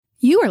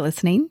You are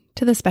listening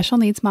to the Special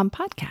Needs Mom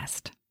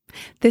podcast.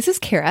 This is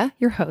Kara,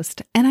 your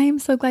host, and I am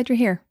so glad you're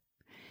here.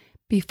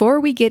 Before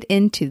we get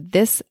into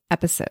this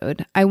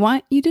episode, I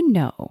want you to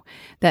know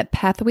that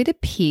Pathway to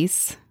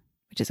Peace,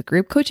 which is a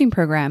group coaching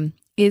program,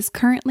 is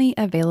currently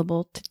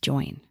available to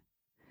join.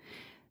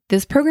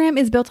 This program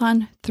is built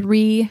on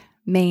three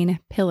main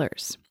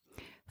pillars.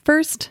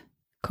 First,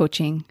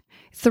 coaching.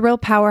 It's the real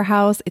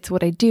powerhouse. It's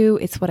what I do.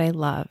 It's what I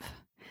love.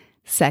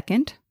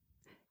 Second,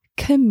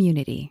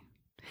 community.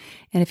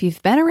 And if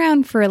you've been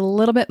around for a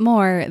little bit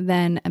more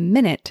than a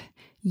minute,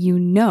 you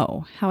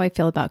know how I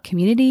feel about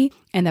community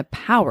and the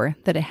power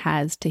that it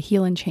has to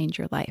heal and change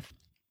your life.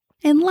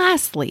 And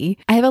lastly,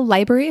 I have a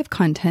library of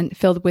content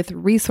filled with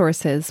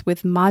resources,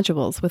 with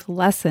modules, with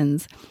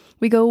lessons.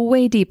 We go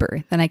way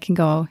deeper than I can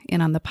go in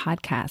on the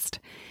podcast.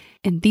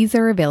 And these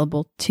are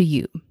available to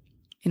you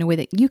in a way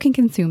that you can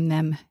consume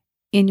them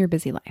in your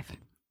busy life.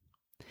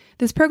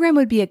 This program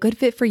would be a good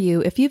fit for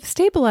you if you've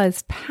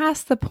stabilized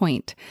past the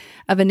point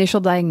of initial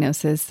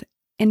diagnosis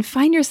and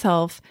find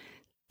yourself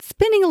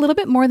spinning a little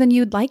bit more than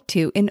you'd like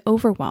to in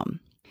overwhelm.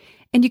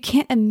 And you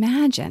can't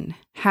imagine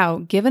how,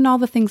 given all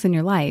the things in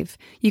your life,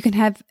 you can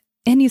have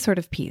any sort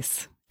of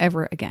peace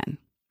ever again.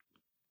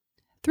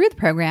 Through the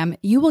program,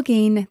 you will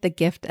gain the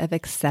gift of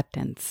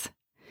acceptance.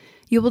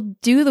 You will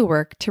do the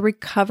work to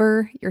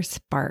recover your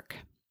spark.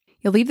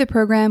 You'll leave the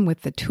program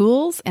with the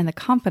tools and the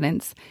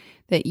confidence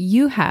that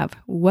you have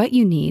what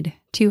you need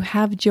to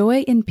have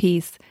joy and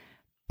peace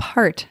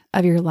part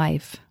of your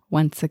life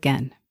once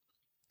again.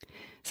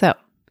 So,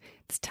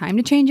 it's time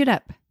to change it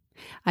up.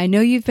 I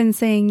know you've been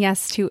saying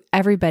yes to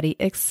everybody,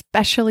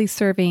 especially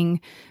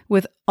serving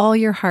with all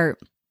your heart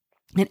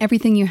and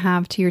everything you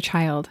have to your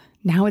child.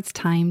 Now it's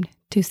time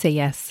to say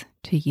yes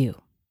to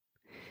you.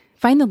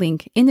 Find the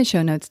link in the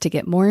show notes to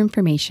get more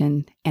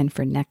information and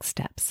for next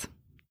steps.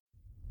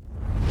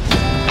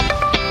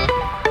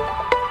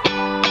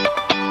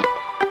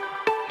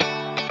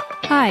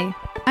 Hi,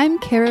 I'm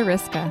Kara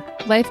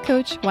Riska, life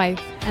coach,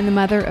 wife, and the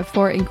mother of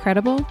 4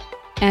 incredible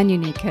and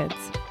unique kids.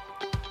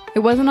 It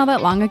wasn't all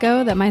that long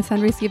ago that my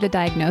son received a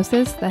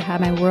diagnosis that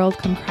had my world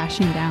come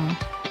crashing down.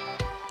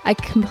 I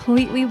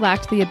completely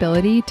lacked the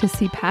ability to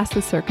see past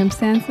the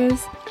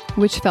circumstances,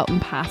 which felt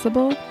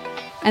impossible,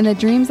 and the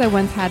dreams I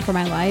once had for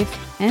my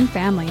life and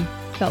family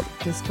felt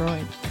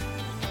destroyed.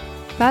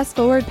 Fast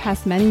forward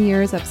past many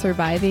years of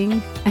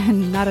surviving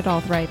and not at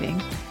all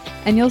thriving,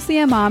 and you'll see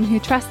a mom who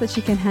trusts that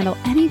she can handle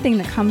anything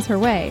that comes her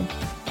way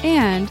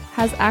and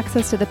has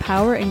access to the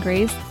power and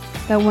grace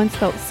that once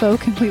felt so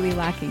completely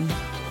lacking.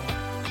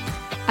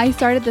 I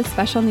started the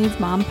Special Needs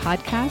Mom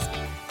podcast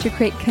to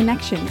create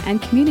connection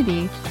and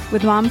community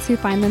with moms who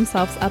find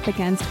themselves up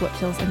against what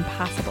feels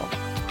impossible.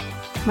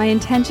 My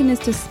intention is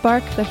to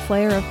spark the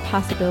flare of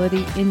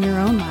possibility in your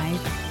own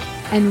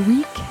life and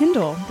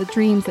rekindle the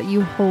dreams that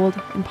you hold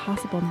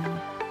impossible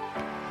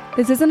now.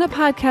 This isn't a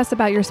podcast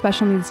about your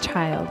special needs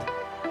child.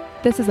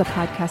 This is a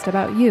podcast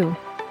about you.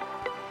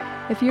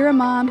 If you're a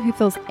mom who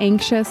feels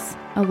anxious,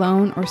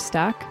 alone, or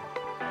stuck,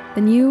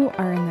 then you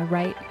are in the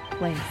right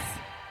place.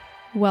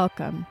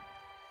 Welcome.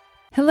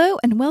 Hello,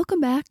 and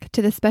welcome back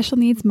to the Special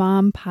Needs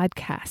Mom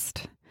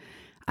podcast.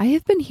 I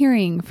have been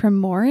hearing from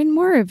more and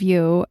more of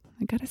you.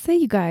 I gotta say,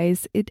 you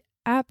guys, it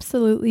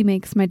absolutely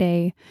makes my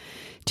day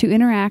to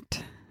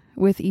interact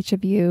with each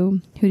of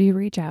you who do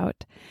reach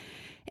out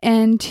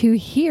and to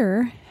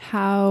hear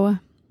how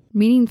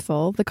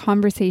meaningful the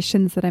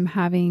conversations that I'm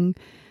having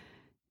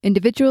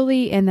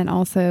individually and then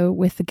also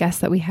with the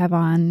guests that we have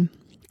on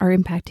are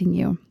impacting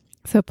you.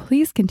 So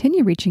please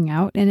continue reaching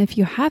out. And if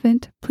you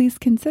haven't, please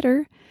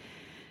consider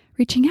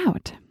reaching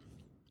out.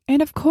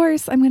 And of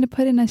course, I'm going to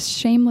put in a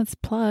shameless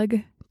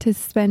plug to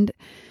spend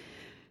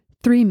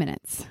 3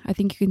 minutes. I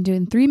think you can do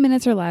in 3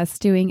 minutes or less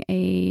doing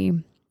a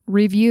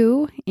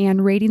review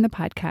and rating the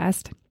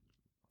podcast.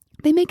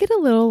 They make it a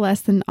little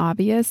less than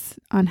obvious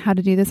on how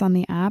to do this on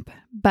the app,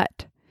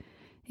 but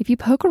if you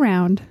poke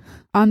around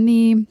on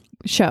the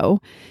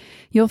show,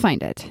 you'll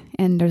find it.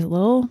 And there's a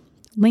little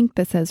link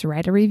that says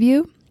write a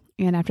review.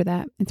 And after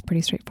that, it's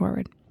pretty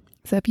straightforward.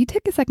 So if you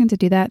take a second to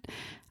do that,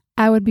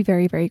 I would be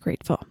very, very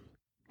grateful.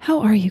 How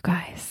are you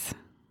guys?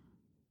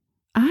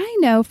 I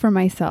know for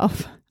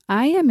myself,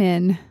 I am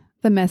in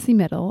the messy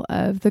middle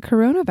of the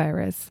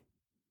coronavirus,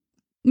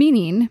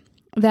 meaning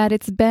that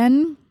it's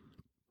been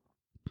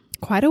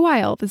quite a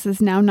while. This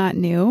is now not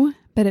new,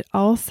 but it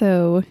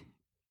also,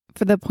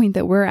 for the point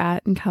that we're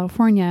at in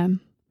California,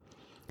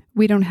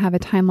 we don't have a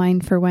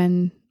timeline for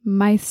when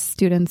my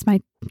students,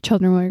 my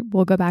children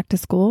will go back to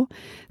school.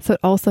 So it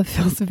also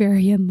feels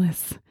very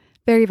endless,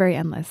 very, very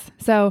endless.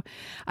 So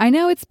I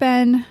know it's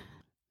been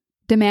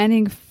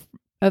demanding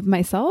of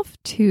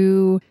myself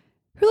to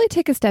really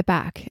take a step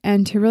back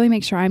and to really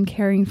make sure I'm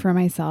caring for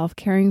myself,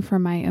 caring for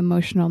my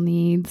emotional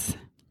needs,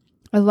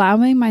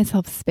 allowing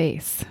myself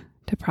space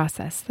to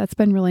process. That's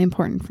been really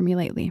important for me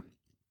lately.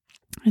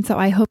 And so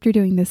I hope you're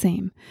doing the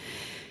same.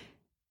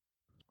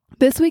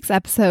 This week's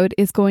episode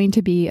is going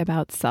to be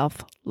about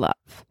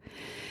self-love.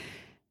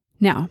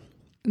 Now,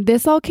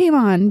 this all came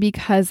on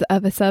because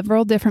of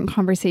several different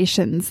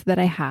conversations that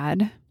I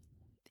had,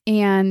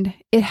 and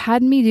it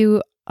had me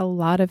do a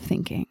lot of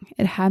thinking.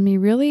 It had me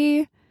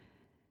really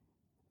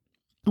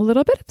a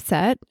little bit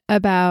upset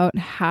about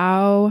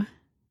how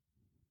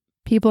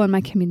people in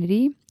my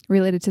community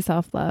related to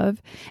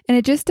self-love, and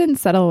it just didn't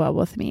settle well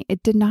with me.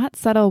 It did not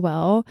settle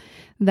well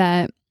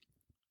that,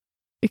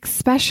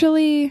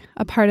 especially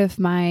a part of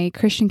my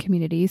Christian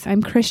communities,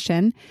 I'm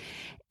Christian,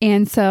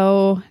 and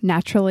so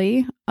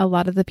naturally, a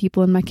lot of the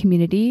people in my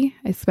community,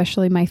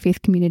 especially my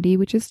faith community,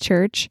 which is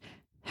church,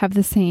 have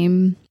the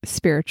same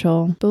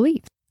spiritual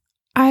belief.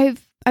 I've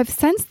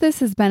sensed this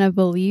has been a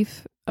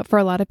belief for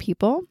a lot of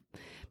people,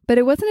 but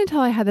it wasn't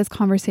until I had this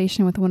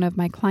conversation with one of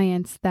my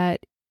clients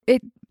that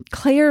it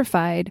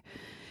clarified,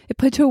 it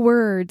put to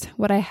words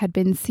what I had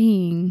been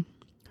seeing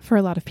for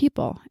a lot of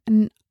people.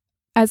 And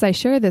as I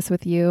share this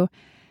with you,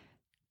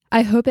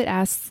 I hope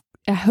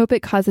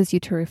it causes you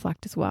to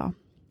reflect as well.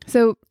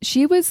 So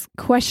she was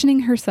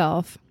questioning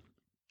herself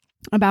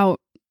about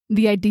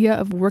the idea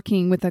of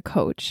working with a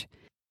coach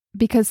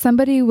because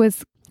somebody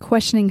was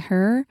questioning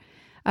her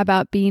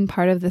about being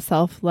part of the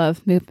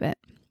self-love movement.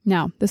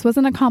 Now, this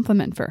wasn't a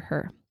compliment for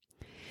her.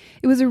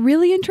 It was a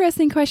really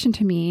interesting question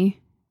to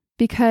me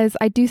because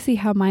I do see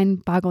how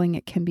mind-boggling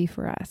it can be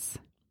for us.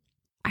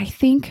 I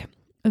think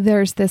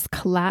there's this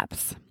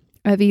collapse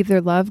of either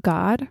love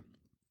God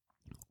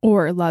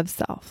or love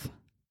self.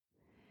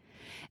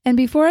 And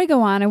before I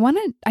go on,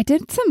 I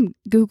did some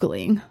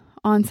Googling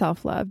on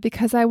self-love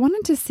because I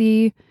wanted to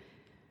see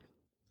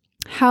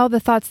how the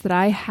thoughts that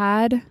I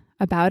had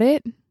about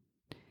it,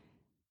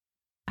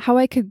 how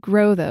I could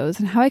grow those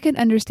and how I could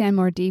understand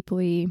more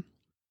deeply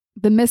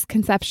the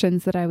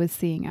misconceptions that I was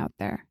seeing out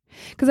there.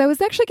 Because I was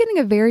actually getting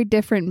a very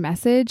different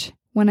message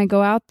when I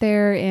go out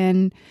there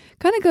and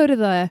kind of go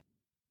to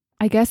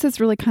I guess it's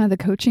really kind of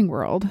the coaching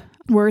world,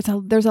 where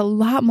there's a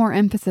lot more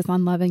emphasis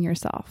on loving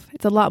yourself.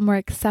 It's a lot more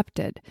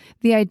accepted.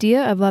 The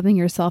idea of loving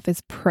yourself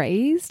is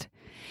praised.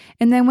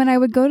 And then when I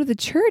would go to the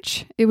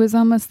church, it was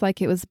almost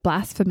like it was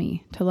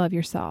blasphemy to love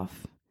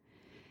yourself.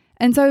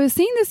 And so I was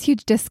seeing this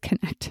huge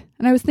disconnect.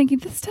 And I was thinking,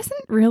 this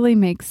doesn't really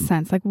make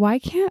sense. Like, why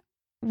can't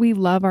we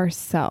love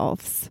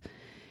ourselves?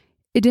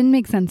 It didn't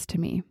make sense to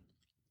me.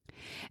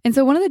 And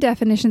so one of the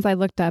definitions I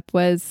looked up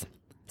was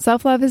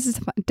self-love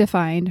is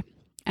defined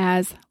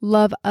as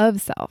love of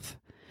self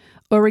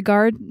or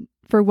regard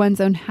for one's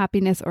own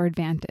happiness or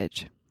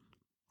advantage.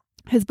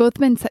 Has both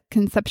been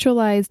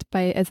conceptualized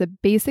as a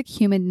basic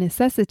human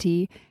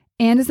necessity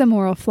and as a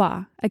moral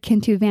flaw,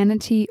 akin to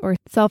vanity or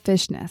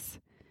selfishness,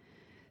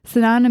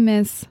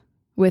 synonymous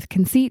with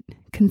conceit,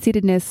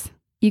 conceitedness,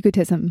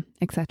 egotism,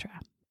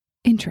 etc.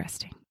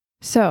 Interesting.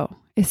 So,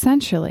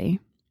 essentially,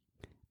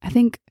 I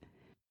think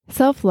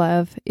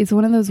self-love is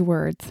one of those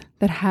words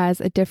that has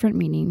a different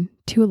meaning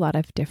to a lot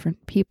of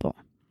different people.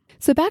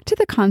 So back to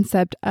the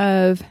concept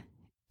of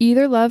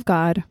either love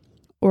God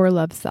or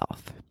love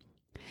self.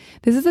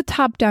 This is a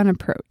top-down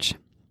approach.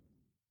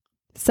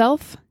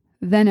 Self,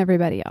 then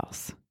everybody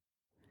else.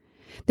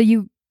 That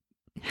you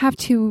have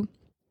to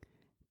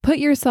put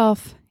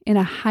yourself in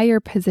a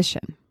higher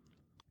position.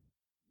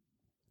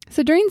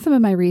 So during some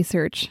of my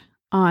research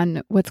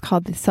on what's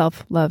called the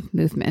self-love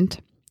movement,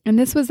 and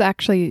this was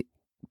actually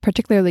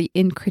particularly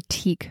in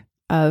critique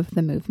of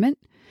the movement,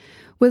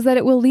 was that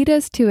it will lead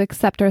us to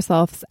accept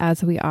ourselves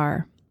as we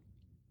are,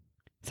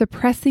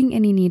 suppressing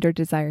any need or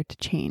desire to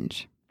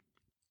change.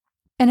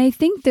 And I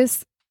think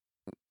this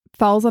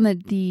falls on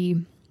the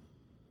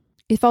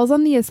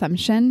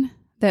assumption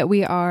that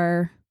we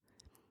are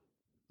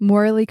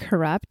morally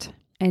corrupt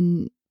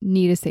and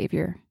need a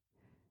savior,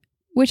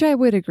 which I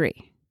would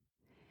agree.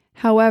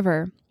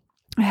 However,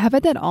 I have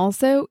it that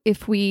also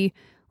if we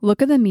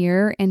look in the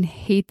mirror and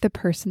hate the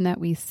person that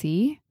we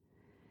see,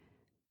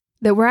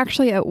 that we're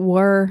actually at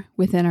war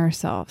within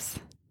ourselves.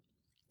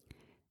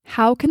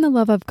 How can the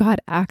love of God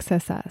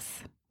access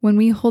us when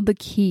we hold the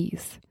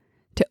keys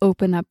to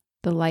open up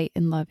the light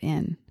and love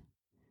in?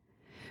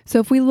 So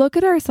if we look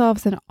at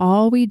ourselves and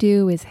all we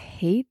do is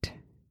hate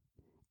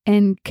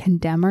and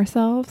condemn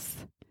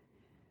ourselves,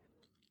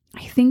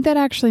 I think that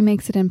actually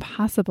makes it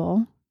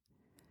impossible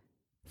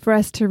for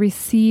us to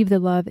receive the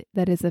love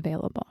that is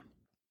available.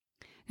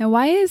 Now,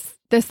 why is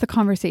this the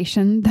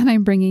conversation that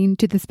I'm bringing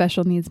to the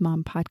Special Needs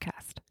Mom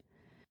podcast?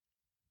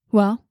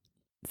 Well,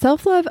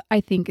 self-love,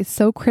 I think, is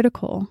so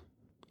critical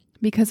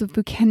because if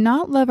we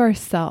cannot love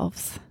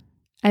ourselves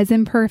as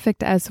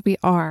imperfect as we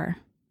are,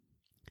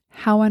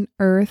 how on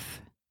earth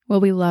will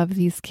we love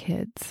these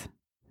kids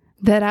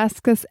that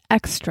ask us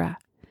extra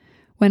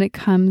when it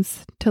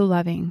comes to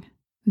loving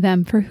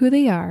them for who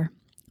they are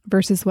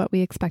versus what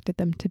we expected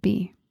them to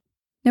be?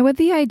 Now, with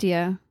the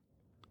idea,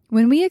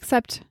 when we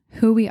accept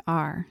who we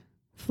are,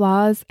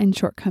 flaws and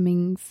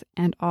shortcomings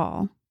and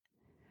all,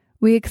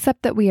 we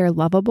accept that we are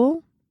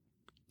lovable.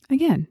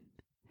 Again,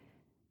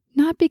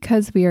 not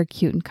because we are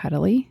cute and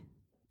cuddly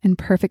and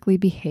perfectly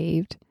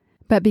behaved,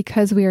 but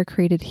because we are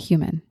created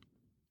human.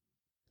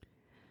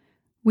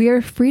 We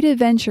are free to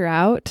venture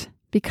out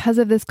because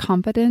of this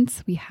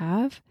confidence we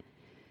have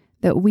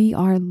that we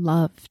are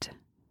loved.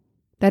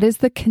 That is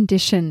the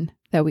condition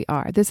that we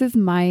are. This is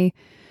my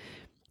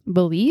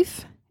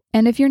belief.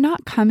 And if you're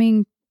not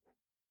coming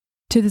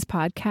to this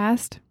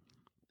podcast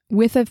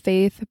with a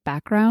faith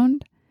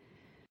background,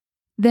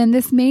 then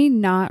this may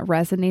not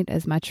resonate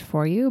as much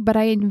for you, but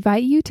I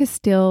invite you to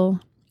still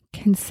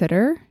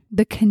consider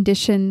the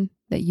condition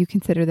that you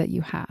consider that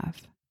you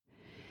have.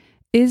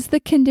 Is the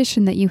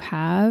condition that you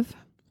have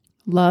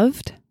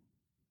loved,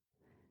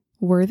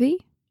 worthy?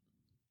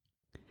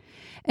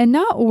 And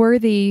not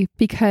worthy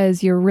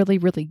because you're really,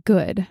 really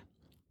good.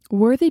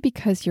 Worthy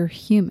because you're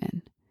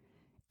human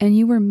and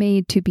you were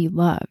made to be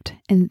loved.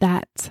 And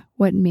that's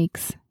what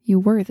makes you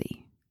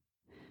worthy.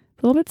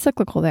 A little bit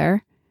cyclical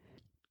there,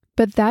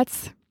 but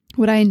that's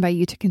what I invite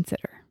you to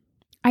consider.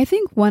 I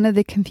think one of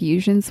the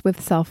confusions with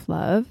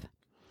self-love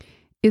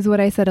is what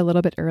I said a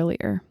little bit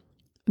earlier,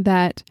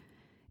 that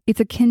it's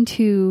akin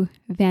to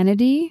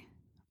vanity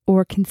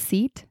or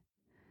conceit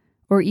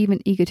or even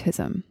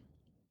egotism.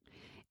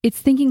 It's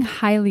thinking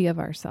highly of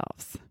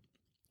ourselves.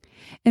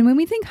 And when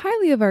we think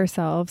highly of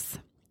ourselves,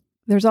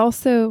 there's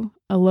also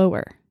a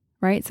lower,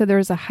 right? So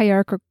there's a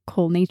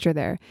hierarchical nature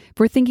there. If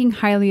we're thinking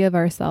highly of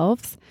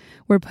ourselves,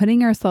 we're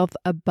putting ourselves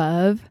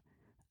above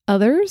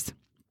others,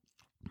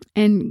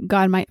 and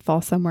God might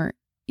fall somewhere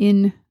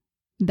in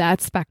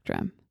that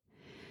spectrum.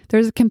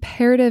 There's a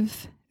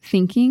comparative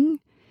thinking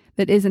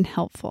that isn't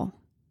helpful.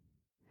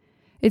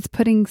 It's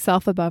putting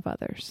self above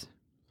others.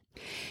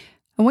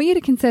 I want you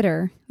to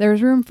consider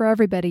there's room for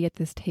everybody at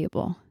this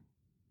table.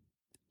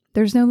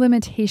 There's no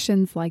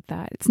limitations like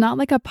that. It's not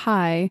like a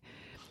pie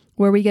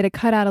where we get to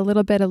cut out a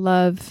little bit of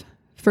love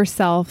for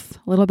self,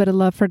 a little bit of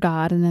love for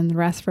God, and then the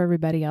rest for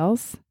everybody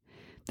else.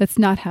 That's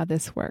not how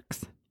this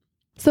works.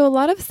 So a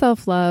lot of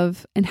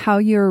self-love and how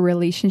your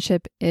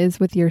relationship is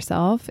with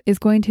yourself is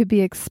going to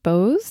be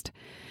exposed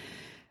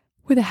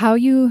with how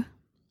you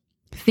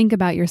think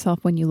about yourself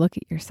when you look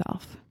at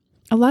yourself.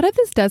 A lot of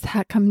this does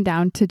come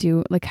down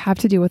to have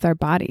to do with our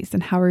bodies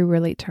and how we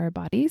relate to our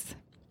bodies.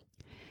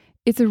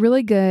 It's a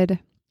really good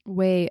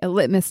way, a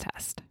litmus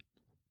test.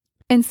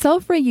 And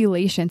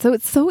self-regulation. So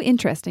it's so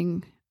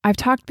interesting. I've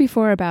talked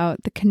before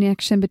about the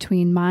connection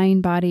between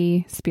mind,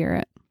 body,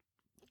 spirit.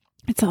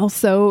 It's all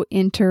so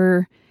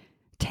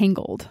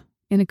intertangled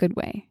in a good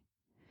way.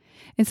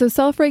 And so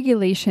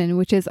self-regulation,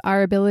 which is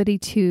our ability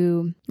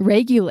to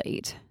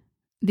regulate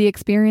the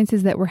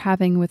experiences that we're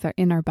having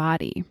in our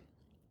body.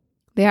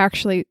 They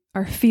actually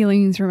are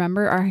feelings,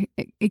 remember, are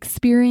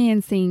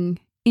experiencing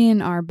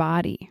in our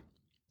body.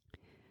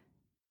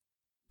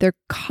 They're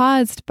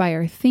caused by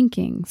our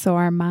thinking, so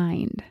our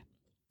mind.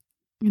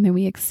 And then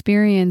we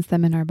experience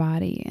them in our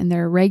body, and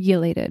they're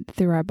regulated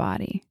through our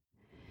body.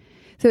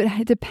 So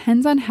it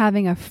depends on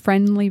having a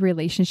friendly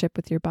relationship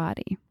with your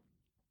body.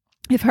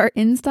 If our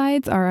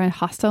insides are a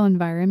hostile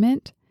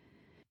environment,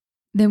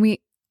 then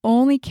we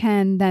only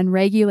can then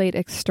regulate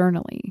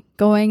externally,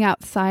 going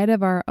outside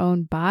of our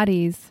own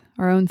bodies,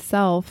 our own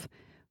self,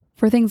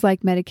 for things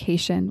like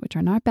medication, which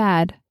are not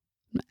bad.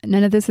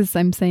 None of this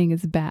I'm saying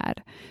is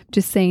bad. I'm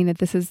just saying that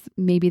this is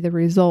maybe the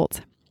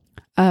result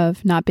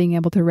of not being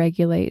able to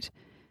regulate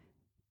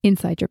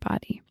inside your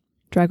body.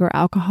 Drug or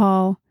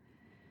alcohol,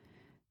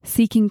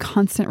 seeking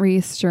constant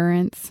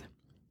reassurance,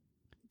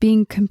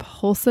 being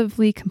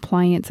compulsively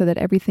compliant so that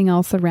everything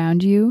else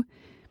around you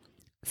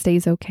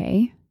stays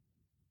okay.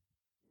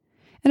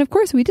 And of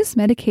course, we just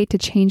medicate to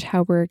change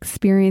how we're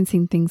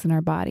experiencing things in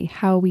our body,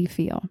 how we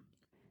feel.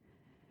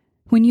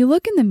 When you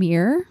look in the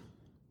mirror,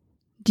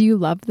 do you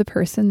love the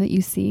person that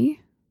you see?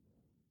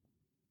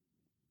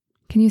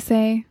 Can you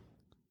say,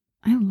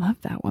 I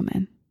love that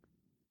woman.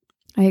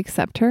 I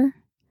accept her.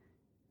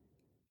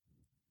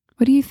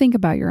 What do you think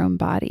about your own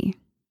body?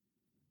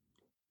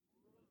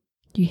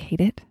 Do you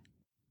hate it?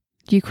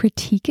 Do you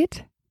critique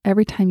it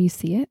every time you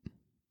see it?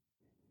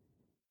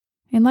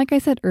 And like I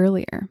said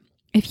earlier,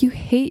 if you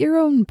hate your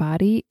own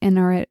body and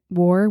are at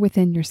war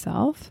within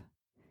yourself,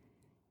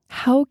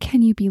 how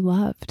can you be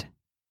loved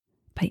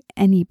by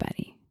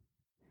anybody,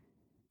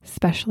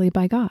 especially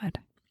by God?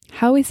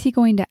 How is He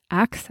going to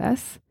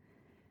access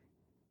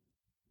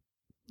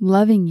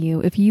loving you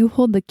if you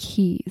hold the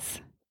keys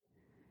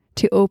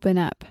to open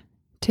up,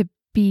 to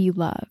be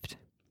loved?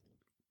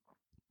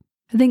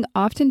 I think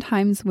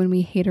oftentimes when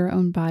we hate our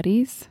own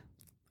bodies,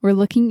 we're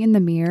looking in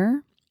the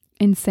mirror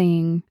and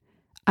saying,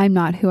 I'm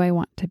not who I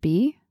want to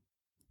be,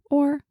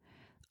 or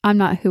I'm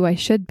not who I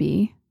should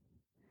be,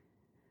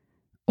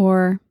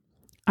 or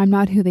I'm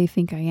not who they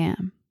think I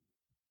am.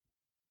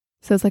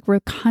 So it's like we're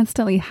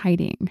constantly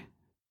hiding.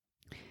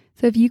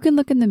 So if you can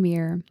look in the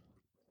mirror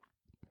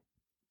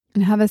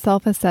and have a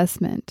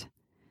self-assessment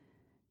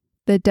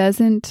that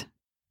doesn't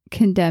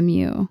condemn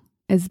you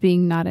as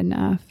being not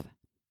enough,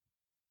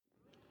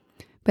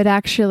 but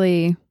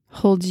actually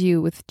holds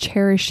you with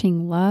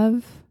cherishing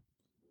love,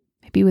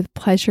 maybe with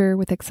pleasure,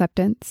 with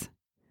acceptance,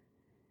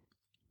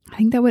 I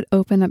think that would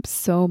open up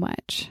so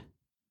much.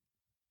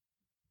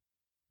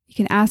 You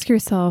can ask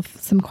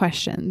yourself some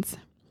questions.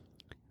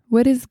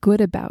 What is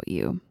good about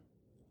you?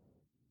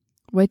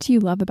 What do you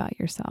love about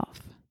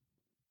yourself?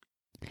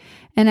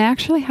 And I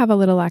actually have a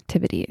little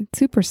activity. It's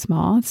super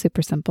small, it's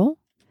super simple,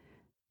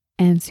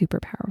 and super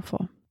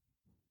powerful.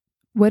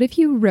 What if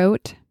you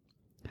wrote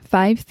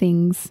 5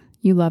 things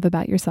you love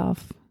about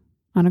yourself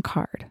on a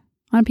card,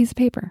 on a piece of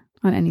paper,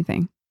 on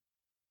anything?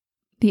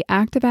 The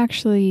act of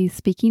actually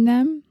speaking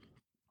them,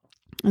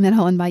 and then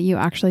I'll invite you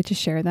actually to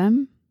share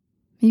them,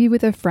 maybe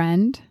with a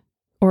friend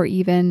or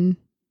even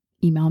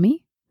email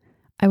me.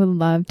 I would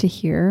love to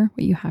hear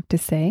what you have to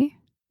say.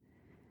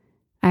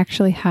 I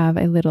actually have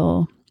a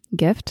little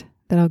gift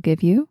that I'll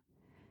give you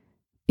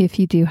if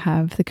you do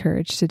have the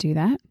courage to do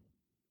that.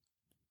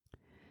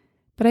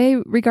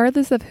 But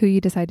regardless of who you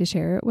decide to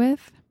share it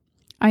with,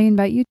 I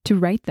invite you to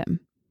write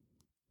them,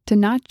 to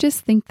not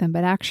just think them,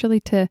 but actually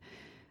to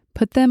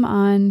put them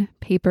on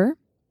paper,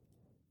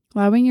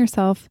 allowing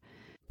yourself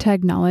to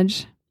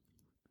acknowledge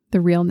the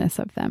realness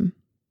of them.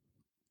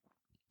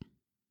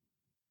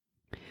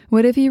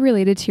 What if you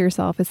related to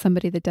yourself as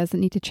somebody that doesn't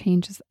need to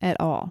change at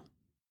all?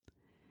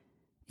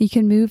 You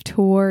can move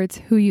towards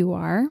who you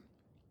are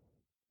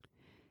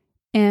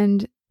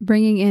and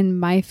bringing in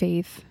my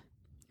faith,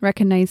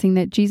 recognizing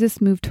that Jesus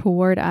moved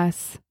toward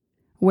us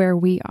where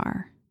we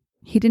are.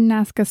 He didn't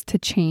ask us to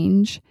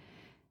change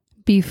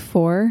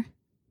before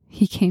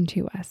he came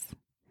to us.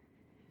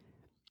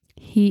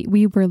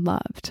 We were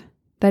loved.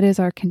 That is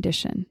our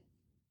condition.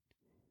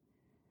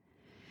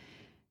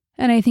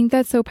 And I think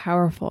that's so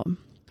powerful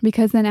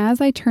because then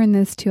as I turn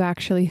this to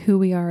actually who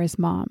we are as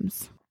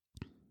moms,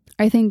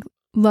 I think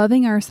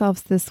loving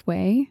ourselves this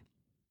way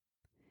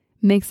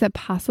makes it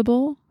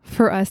possible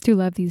for us to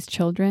love these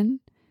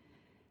children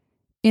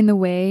in the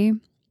way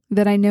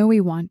that I know we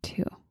want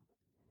to.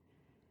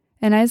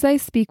 And as I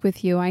speak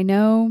with you, I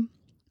know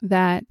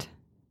that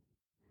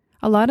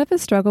a lot of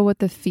us struggle with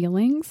the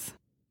feelings,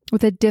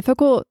 with the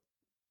difficult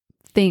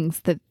things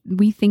that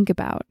we think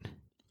about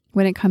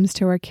when it comes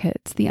to our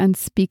kids, the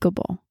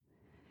unspeakable,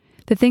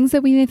 the things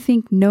that we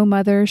think no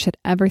mother should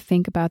ever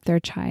think about their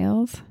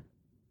child.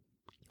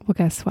 Well,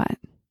 guess what?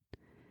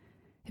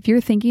 If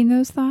you're thinking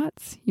those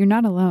thoughts, you're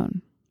not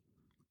alone.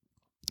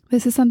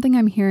 This is something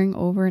I'm hearing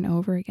over and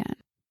over again.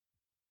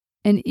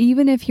 And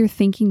even if you're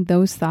thinking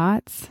those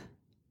thoughts,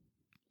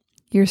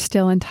 you're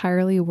still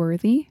entirely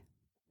worthy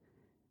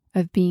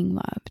of being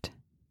loved.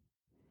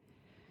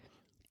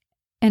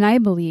 And I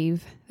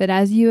believe that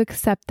as you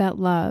accept that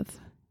love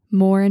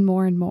more and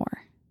more and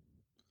more,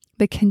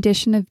 the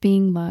condition of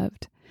being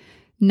loved,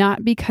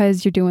 not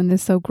because you're doing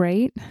this so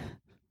great,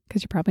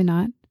 because you're probably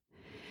not,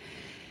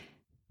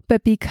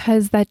 but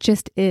because that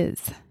just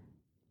is.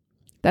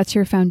 That's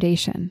your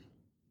foundation.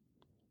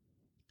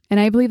 And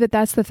I believe that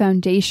that's the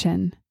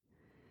foundation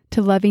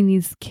to loving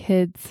these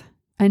kids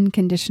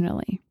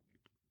unconditionally.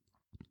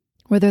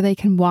 Whether they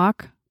can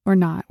walk or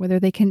not, whether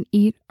they can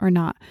eat or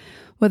not,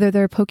 whether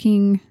they're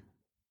poking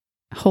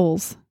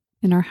holes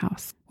in our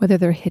house, whether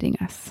they're hitting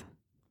us,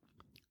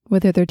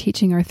 whether they're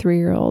teaching our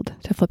 3-year-old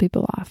to flip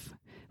people off,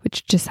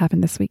 which just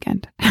happened this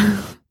weekend.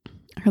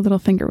 Her little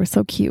finger was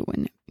so cute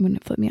when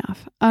it flipped me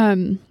off.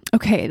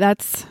 Okay,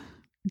 that's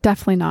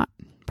definitely not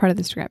part of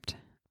the script.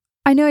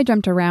 I know I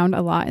jumped around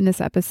a lot in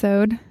this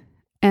episode,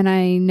 and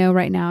I know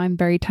right now I'm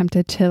very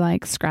tempted to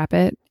scrap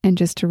it and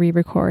just to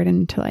re-record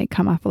and to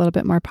come off a little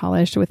bit more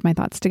polished with my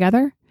thoughts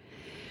together.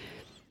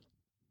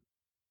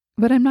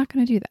 But I'm not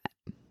going to do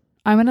that.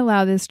 I'm going to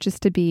allow this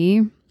just to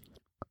be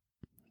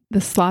the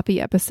sloppy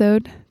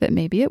episode that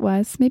maybe it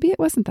was. Maybe it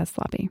wasn't that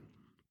sloppy.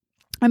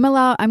 I'm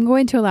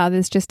going to allow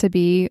this just to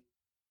be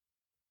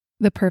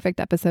the perfect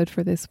episode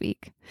for this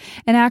week.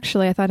 And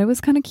actually, I thought it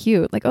was kind of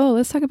cute.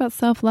 Let's talk about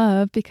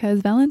self-love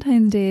because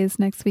Valentine's Day is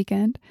next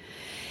weekend.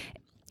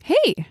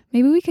 Hey,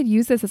 maybe we could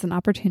use this as an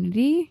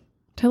opportunity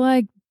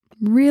to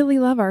really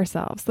love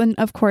ourselves. And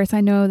of course,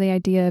 I know the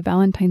idea of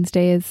Valentine's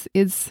Day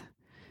is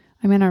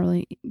I may not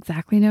really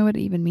exactly know what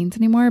it even means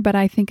anymore, but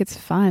I think it's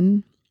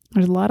fun.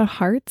 There's a lot of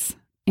hearts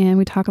and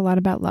we talk a lot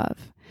about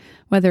love,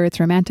 whether it's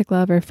romantic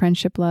love or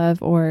friendship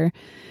love, or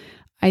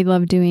I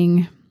love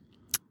doing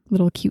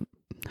little cute,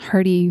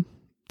 hearty,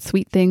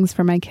 sweet things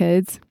for my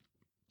kids.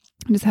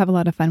 I just have a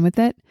lot of fun with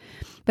it,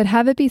 but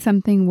have it be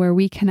something where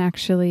we can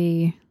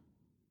actually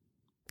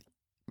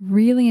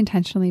really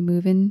intentionally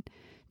move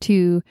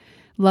into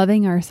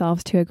loving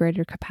ourselves to a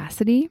greater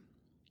capacity,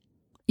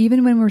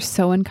 even when we're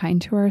so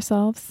unkind to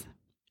ourselves,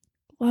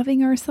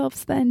 loving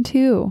ourselves then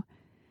too.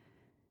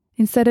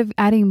 Instead of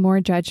adding more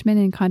judgment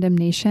and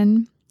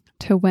condemnation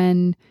to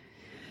when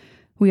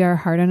we are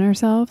hard on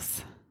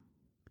ourselves,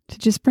 to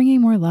just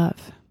bringing more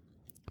love,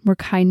 more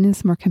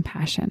kindness, more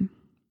compassion.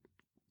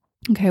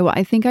 Okay, well,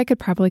 I think I could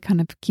probably kind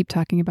of keep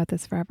talking about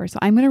this forever. So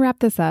I'm going to wrap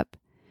this up.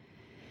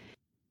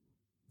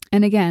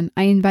 And again,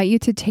 I invite you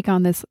to take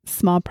on this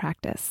small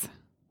practice.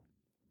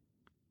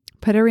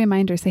 Put a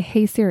reminder, say,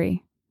 hey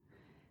Siri,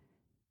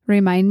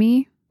 remind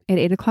me at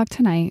 8 o'clock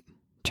tonight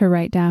to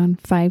write down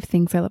 5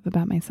 things I love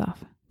about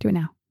myself. Do it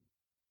now.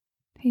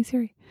 Hey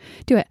Siri,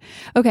 do it.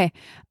 Okay.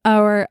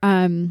 Or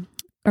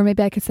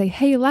maybe I could say,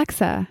 hey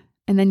Alexa,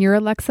 and then your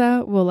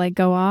Alexa will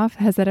go off.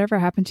 Has that ever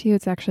happened to you?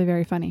 It's actually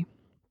very funny.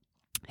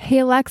 Hey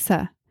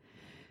Alexa,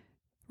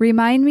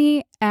 Remind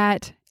me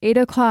at 8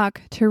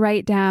 o'clock to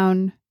write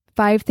down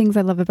 5 things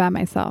I love about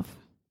myself.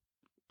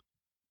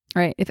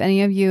 All right. If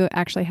any of you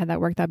actually had that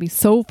work, that'd be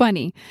so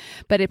funny,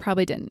 but it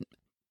probably didn't.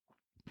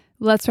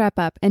 Let's wrap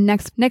up. And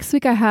next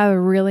week, I have a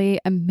really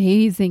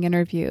amazing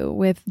interview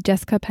with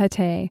Jessica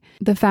Pate,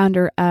 the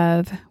founder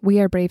of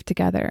We Are Brave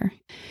Together.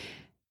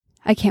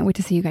 I can't wait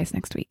to see you guys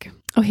next week.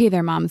 Oh, hey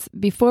there, moms.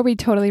 Before we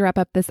totally wrap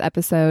up this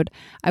episode,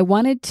 I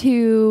wanted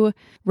to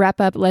wrap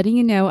up letting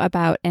you know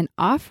about an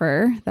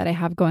offer that I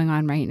have going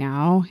on right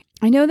now.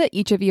 I know that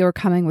each of you are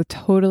coming with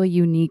totally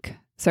unique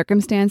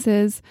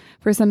circumstances.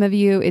 For some of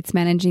you, it's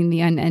managing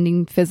the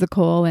unending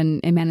physical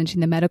and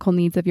managing the medical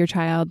needs of your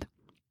child.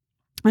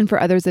 And for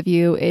others of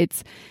you,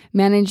 it's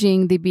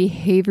managing the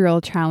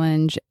behavioral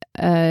challenge,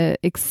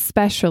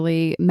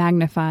 especially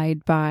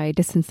magnified by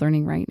distance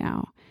learning right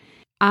now.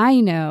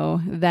 I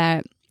know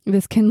that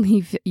this can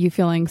leave you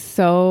feeling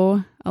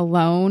so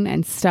alone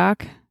and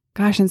stuck,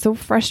 and so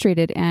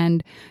frustrated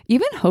and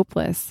even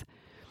hopeless.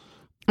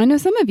 I know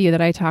some of you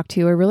that I talk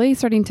to are really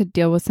starting to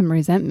deal with some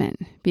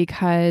resentment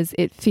because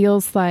it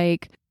feels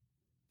like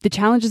the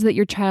challenges that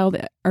your child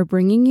are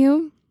bringing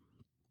you,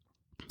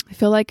 I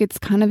feel like it's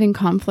kind of in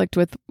conflict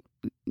with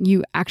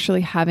you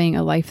actually having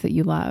a life that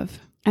you love.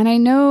 And I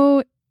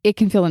know it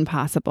can feel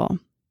impossible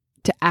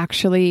to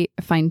actually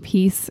find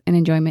peace and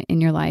enjoyment in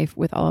your life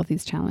with all of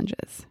these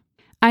challenges.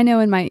 I know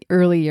in my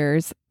early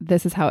years,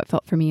 this is how it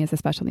felt for me as a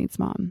special needs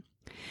mom.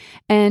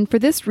 And for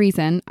this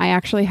reason, I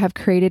actually have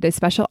created a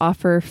special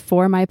offer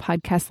for my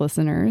podcast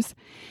listeners.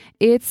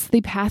 It's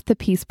the Path to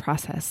Peace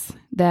process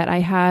that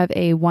I have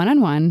a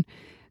one-on-one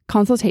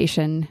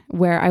consultation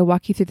where I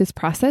walk you through this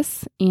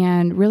process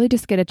and really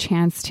just get a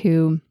chance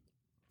to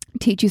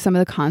teach you some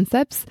of the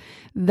concepts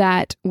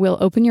that will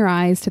open your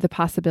eyes to the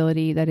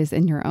possibility that is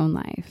in your own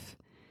life.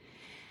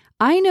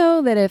 I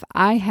know that if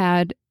I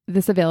had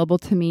this available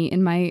to me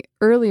in my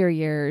earlier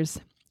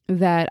years,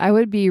 that I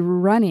would be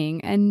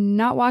running and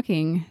not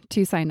walking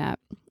to sign up.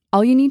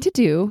 All you need to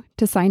do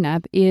to sign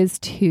up is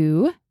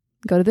to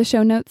go to the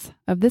show notes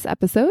of this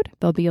episode.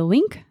 There'll be a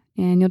link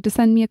and you'll just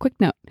send me a quick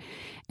note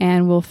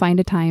and we'll find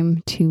a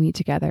time to meet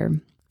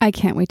together. I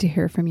can't wait to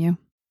hear from you.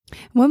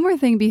 One more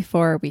thing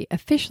before we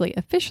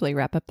officially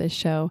wrap up this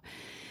show.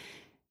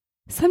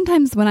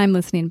 Sometimes when I'm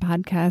listening to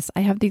podcasts,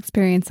 I have the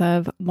experience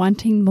of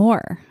wanting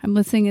more. I'm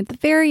listening at the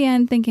very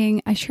end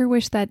thinking, I sure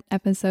wish that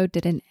episode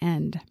didn't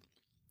end.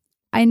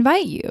 I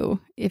invite you,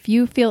 if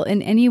you feel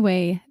in any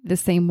way the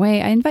same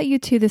way, I invite you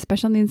to the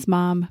Special Needs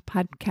Mom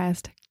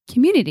podcast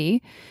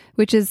community,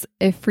 which is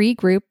a free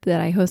group that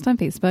I host on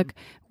Facebook,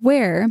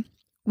 where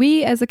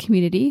we as a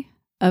community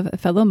of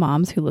fellow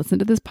moms who listen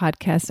to this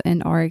podcast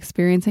and are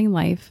experiencing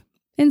life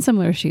in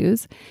similar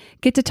shoes,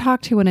 get to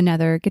talk to one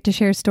another, get to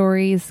share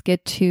stories,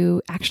 get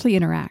to actually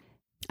interact.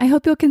 I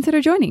hope you'll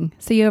consider joining.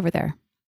 See you over there.